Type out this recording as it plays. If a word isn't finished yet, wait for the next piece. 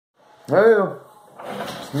Hey,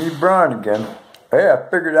 it's me, Brian, again. Hey, I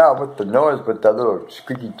figured out what the noise, what that little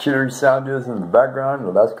squeaky chittery sound is in the background in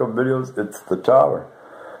the last couple videos. It's the tower,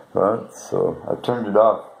 right? So I turned it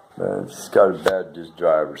off. It's got a bad disk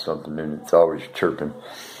drive or something in it. It's always chirping.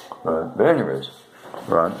 Right? But anyways,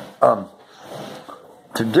 right?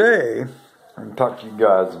 Today I'm going to talk to you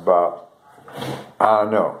guys about I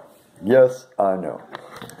know. Yes, I know.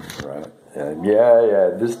 Right? And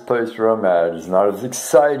yeah, this place where I'm at is not as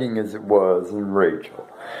exciting as it was in Rachel.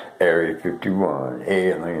 Area 51,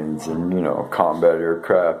 aliens, and, combat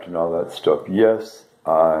aircraft and all that stuff. Yes,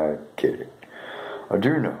 I get it. I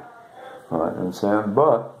do know. Right? I'm saying,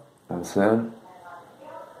 but,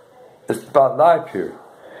 it's about life here.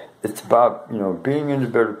 It's about, being in a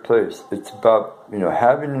better place. It's about,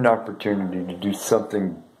 having an opportunity to do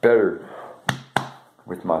something better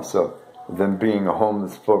with myself than being a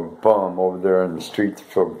homeless fucking bum over there in the streets of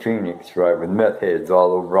fucking Phoenix, right, with meth heads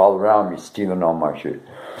all around me stealing all my shit.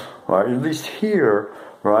 Right, at least here,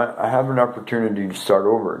 right, I have an opportunity to start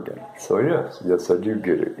over again. So yes, I do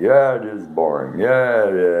get it. Yeah, it is boring.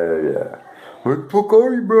 Yeah. Where the fuck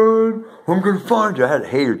are you, Brian? I'm gonna find you. I had a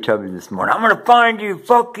hater tell me this morning, I'm gonna find you.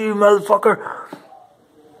 Fuck you, motherfucker.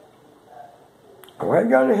 Why you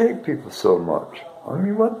gotta hate people so much? I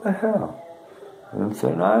mean, what the hell? And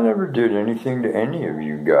saying I never did anything to any of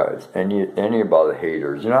you guys, any about the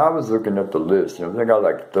haters. I was looking at the list. I got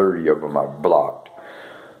like 30 of them I blocked.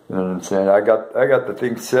 You know what I'm saying? I got the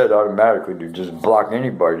thing set automatically to just block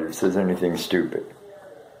anybody that says anything stupid.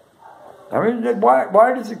 I mean,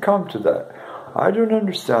 why does it come to that? I don't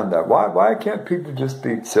understand that. Why can't people just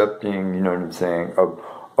be accepting, you know what I'm saying, of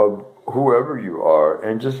whoever you are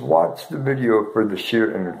and just watch the video for the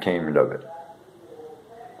sheer entertainment of it?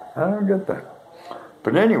 I don't get that.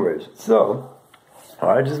 But anyways, so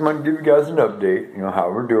I just want to give you guys an update, how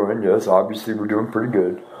we're doing. Yes, obviously we're doing pretty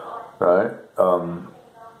good, right?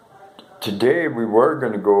 Today we were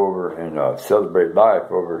going to go over and celebrate life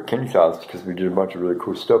over at Kenny's house because we did a bunch of really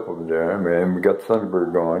cool stuff over there, and we got the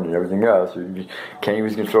Thunderbird going and everything else. Kenny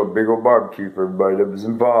was going to throw a big old barbecue for everybody that was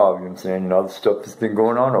involved, you know what I'm saying, and all the stuff that's been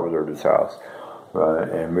going on over there at his house, right?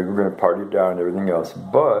 And we were going to party it down and everything else,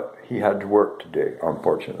 but he had to work today,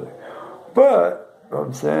 unfortunately. But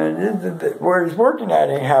I'm saying, where he's working at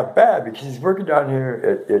ain't half bad because he's working down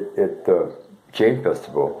here at the Jane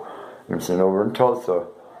Festival, you know what I'm saying, over in Tulsa,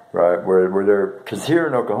 right, where they're, because here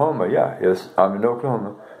in Oklahoma, yes, I'm in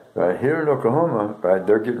Oklahoma, right, here in Oklahoma, right,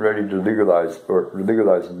 they're getting ready to legalize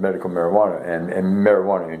medical marijuana and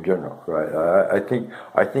marijuana in general, right. I think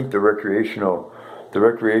the recreational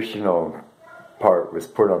part was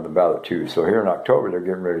put on the ballot too. So here in October, they're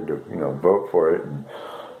getting ready to, vote for it. And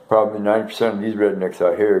probably 90% of these rednecks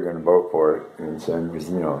out here are going to vote for it. You know what I'm saying? Because,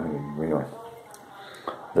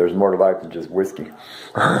 there's more to life than just whiskey.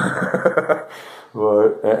 But,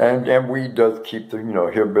 and weed does keep the,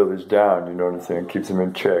 hillbillies down, you know what I'm saying? Keeps them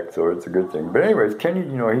in check, so it's a good thing. But anyways, Kenny,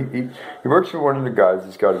 he works for one of the guys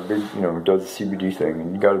who's got a big, does the CBD thing,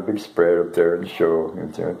 and he got a big spread up there in the show, you know what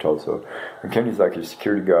I'm saying, in Tulsa. And Kenny's like a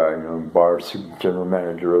security guy, bar general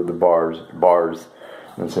manager of the bars, you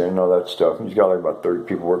know what I'm saying, all that stuff. And he's got like about 30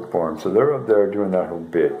 people working for him. So they're up there doing that whole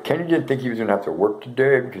bit. Kenny didn't think he was going to have to work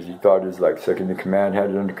today because he thought his second in command had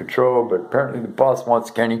it under control. But apparently the boss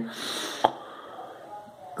wants Kenny.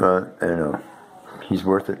 And he's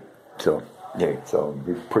worth it. So, yeah. So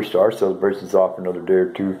we pushed our celebrations off another day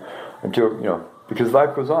or two until, because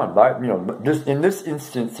life goes on. Life, in this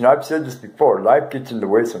instance, and I've said this before, life gets in the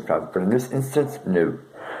way sometimes. But in this instance, no.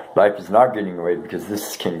 Life is not getting away because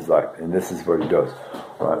this is Kenny's life, and this is what he does.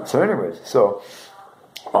 Right. So anyways,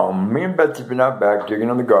 me and Betsy have been out back digging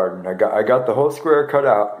on the garden. I got the whole square cut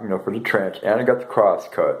out, for the trench, and I got the cross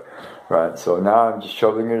cut. Right. So now I'm just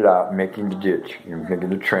shoveling it out and making the ditch, making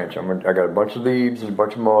the trench. I got a bunch of leaves and a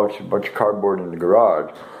bunch of mulch, a bunch of cardboard in the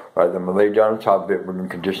garage. Right. Then I'm gonna lay down on top of it. We're gonna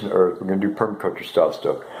condition the earth. We're gonna do permaculture style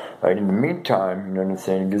stuff. Right. In the meantime, you know what I'm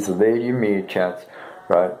saying, it gives the lady and me a chance,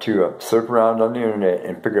 right, to surf around on the internet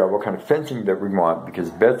and figure out what kind of fencing that we want, because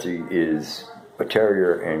Betsy is a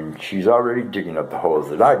terrier and she's already digging up the holes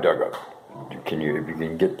that I dug up. If you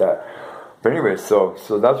can get that. But anyway, so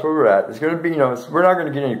that's where we're at. It's going to be, we're not going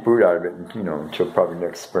to get any food out of it, until probably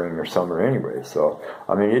next spring or summer anyway. So,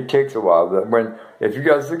 I mean, it takes a while. But if you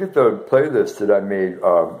guys look at the playlist that I made,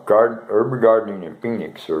 urban gardening in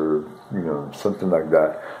Phoenix, or, something like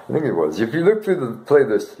that, I think it was. If you look through the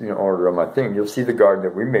playlist, order on my thing, you'll see the garden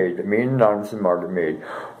that we made, that me and Anonymous and Margaret made,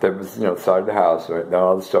 that was, side of the house, right? Now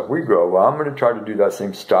all the stuff we grow. Well, I'm going to try to do that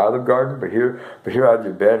same style of garden, but here I have the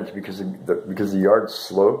advantage because the yard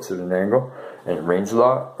slopes at an angle, and it rains a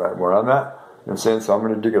lot, right where I'm at. what I'm saying? So I'm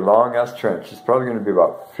going to dig a long-ass trench. It's probably going to be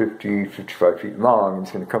about 50, 55 feet long. And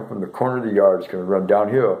it's going to come from the corner of the yard. It's going to run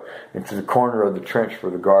downhill into the corner of the trench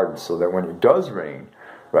for the garden, so that when it does rain,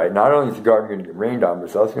 right, not only is the garden going to get rained on, but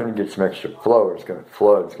it's also going to get some extra flow. It's going to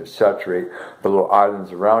flood. It's going to saturate the little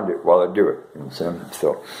islands around it while I do it. You know what I'm saying?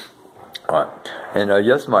 So, all right. And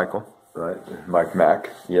yes, Michael. Right, Mike Mack.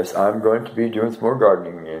 Yes, I'm going to be doing some more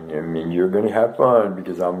gardening, and I mean, you're going to have fun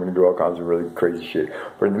because I'm going to do all kinds of really crazy shit.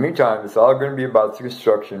 But in the meantime, it's all going to be about the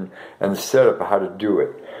construction and the setup of how to do it.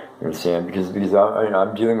 You know what I'm saying? Because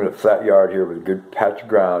I'm dealing with a flat yard here with a good patch of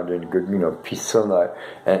ground and a good, piece of sunlight,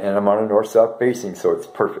 and I'm on a north-south facing, so it's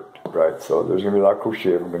perfect. Right, so there's going to be a lot of cool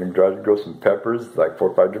shit. We're going to try to grow some peppers, like 4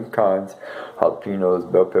 or 5 different kinds, jalapenos,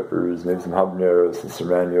 bell peppers, maybe some habaneros, some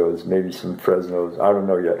serranos, maybe some fresnos. I don't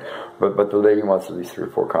know yet, but the lady wants at least 3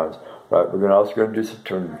 or 4 kinds. Right, we're also going to do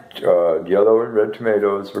some yellow and red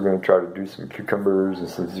tomatoes. We're going to try to do some cucumbers and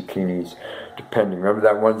some zucchinis, depending. Remember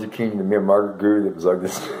that one zucchini that me and Margaret grew that was like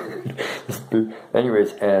this, this big?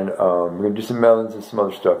 Anyways, and we're going to do some melons and some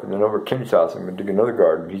other stuff. And then over at Kenny's house, I'm going to dig another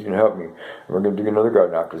garden. He's going to help me. And we're going to dig another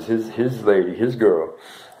garden out because his lady, his girl,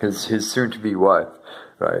 his soon-to-be wife,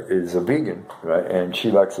 right, is a vegan, right, and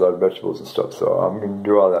she likes a lot of vegetables and stuff. So I'm going to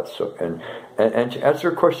do all that stuff. And to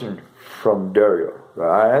answer a question from Dario,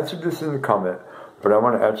 I answered this in the comment, but I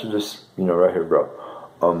want to answer this, right here, bro.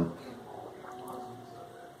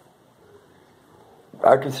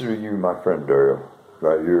 I consider you my friend, Dario.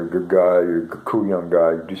 Right, you're a good guy. You're a cool young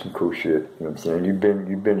guy. You do some cool shit. You know what I'm saying? You've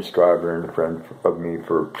been a subscriber and a friend of me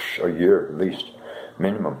for a year at least,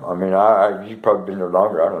 minimum. I mean, you've probably been there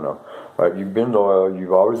longer. I don't know. Right, you've been loyal.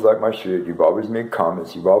 You've always liked my shit. You've always made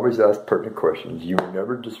comments. You've always asked pertinent questions. You were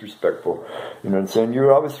never disrespectful. You know what I'm saying? You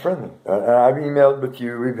were always friendly. And I've emailed with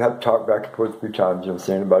you. We've had talk back and forth a few times. You know what I'm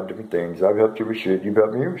saying, about different things. I've helped you with shit. You've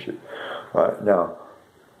helped me with shit. All right, now,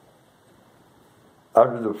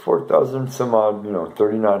 out of the 4,000 some odd,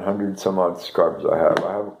 3,900 some odd subscribers I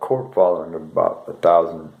have a core following of about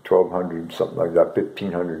 1,000, 1,200, something like that,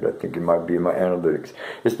 1,500, I think it might be in my analytics.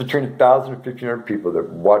 It's between 1,000 and 1,500 people that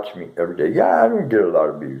watch me every day. Yeah, I don't get a lot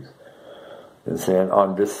of views, you know, saying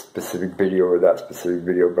on this specific video or that specific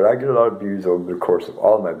video, but I get a lot of views over the course of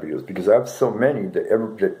all my videos because I have so many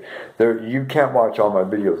that you can't watch all my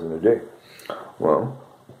videos in a day. Well,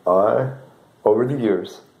 over the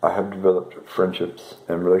years, I have developed friendships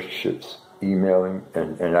and relationships, emailing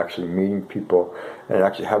and actually meeting people and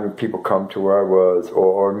actually having people come to where I was,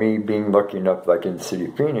 or me being lucky enough, like in the city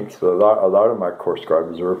of Phoenix, so a lot of my core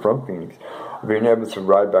subscribers are from Phoenix, being able to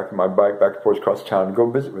ride back on my bike back and forth across town and go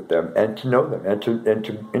visit with them and to know them and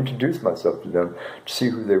to introduce myself to them to see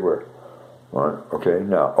who they were. All right, okay,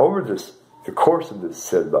 now over the course of this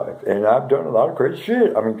said life, and I've done a lot of crazy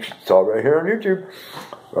shit. I mean, it's all right here on YouTube.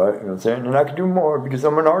 Right, you know what I'm saying? And I can do more because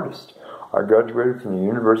I'm an artist. I graduated from the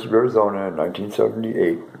University of Arizona in 1978,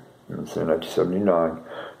 you know what I'm saying, 1979, you know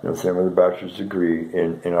what I'm saying, with a bachelor's degree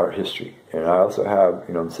in art history. And I also have,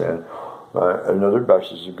 you know what I'm saying, another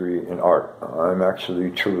bachelor's degree in art. I'm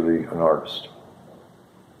actually truly an artist.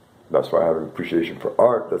 That's why I have an appreciation for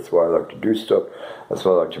art. That's why I like to do stuff. That's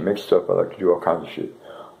why I like to make stuff. I like to do all kinds of shit.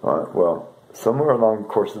 Well, somewhere along the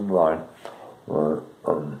course of the line,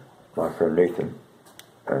 my friend Nathan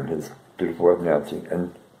and his beautiful wife Nancy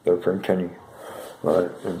and their friend Kenny, right, you know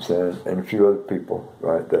what I'm saying, and a few other people,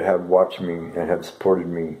 right, that have watched me and have supported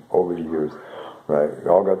me over the years, right, we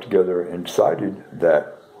all got together and decided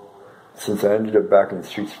that since I ended up back in the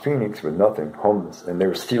streets of Phoenix with nothing, homeless, and they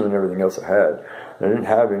were stealing everything else I had, and I didn't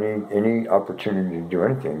have any opportunity to do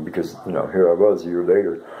anything because, here I was a year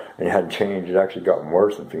later, and it hadn't changed. It actually gotten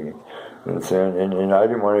worse in Phoenix, you know what I'm saying, and I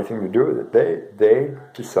didn't want anything to do with it. They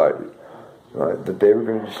decided, right, that they were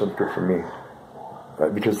going to do something good for me,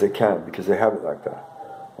 right, because they can, because they have it like that.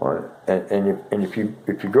 Right? And if you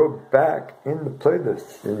go back in the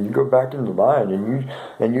playlist and you go back in the line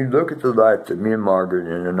and you look at the life that me and Margaret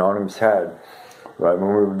and Anonymous had, right, when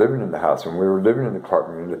we were living in the house, when we were living in the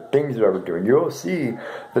apartment, and the things that I was doing, you'll see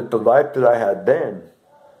that the life that I had then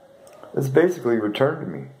is basically returned to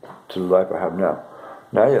me, to the life I have now.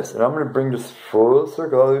 Now, yes, and I'm going to bring this full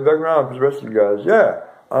circle all the way back around for the rest of you guys. Yeah,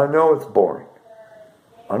 I know it's boring.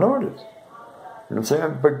 I know it is. You know what I'm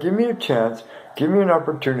saying? But give me a chance, give me an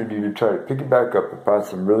opportunity to try to pick it back up and find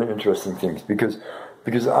some really interesting things. Because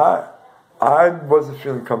I wasn't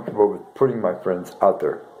feeling comfortable with putting my friends out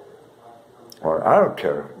there. Or I don't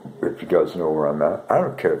care if you guys know where I'm at. I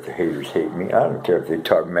don't care if the haters hate me. I don't care if they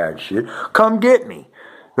talk mad shit. Come get me.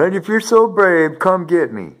 Right? If you're so brave, come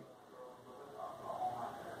get me.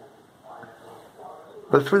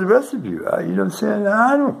 But for the rest of you, you know what I'm saying?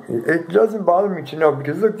 I don't, it doesn't bother me to know,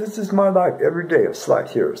 because look, this is my life every day. A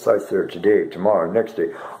slice here, a slice there, today, tomorrow, next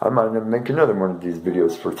day. I might make another one of these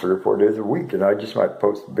videos for 3 or 4 days a week, and I just might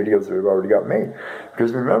post videos that have already got made.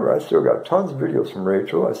 Because remember, I still got tons of videos from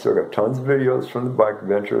Rachel. I still got tons of videos from the bike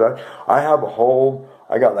adventure. I have a whole,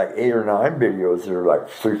 I got like 8 or 9 videos that are like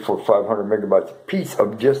 300, 400, 500 megabytes a piece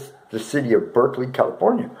of just the city of Berkeley,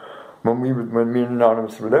 California, when me and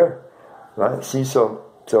Anonymous were there. Right? See, so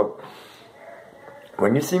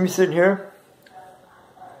when you see me sitting here,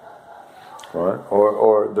 right,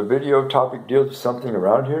 or the video topic deals with something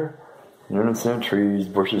around here, you know what I'm saying? Trees,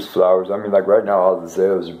 bushes, flowers. I mean, like right now, all the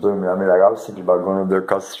azaleas are blooming. I mean, like I was thinking about going over there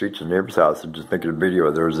across the street to the neighbor's house and just making a video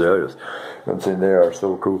of their azaleas. You know what I'm saying? They are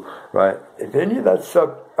so cool, right? If any of that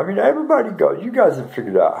stuff, I mean, everybody goes. You guys have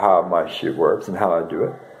figured out how my shit works and how I do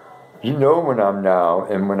it. You know when I'm now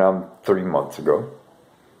and when I'm 3 months ago.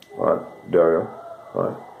 Right, Dario,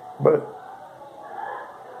 right, but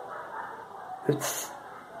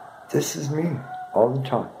this is me all the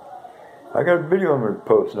time. I got a video I'm going to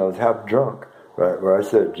post, and I was half drunk, right, where I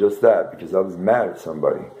said just that because I was mad at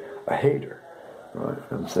somebody, a hater, right, you know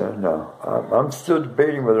what I'm saying? No, I'm still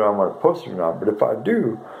debating whether I want to post it or not, but if I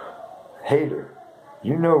do, hater,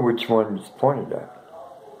 you know which one it's pointed at.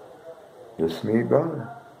 Just me, brother.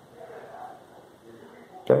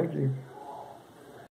 Thank you.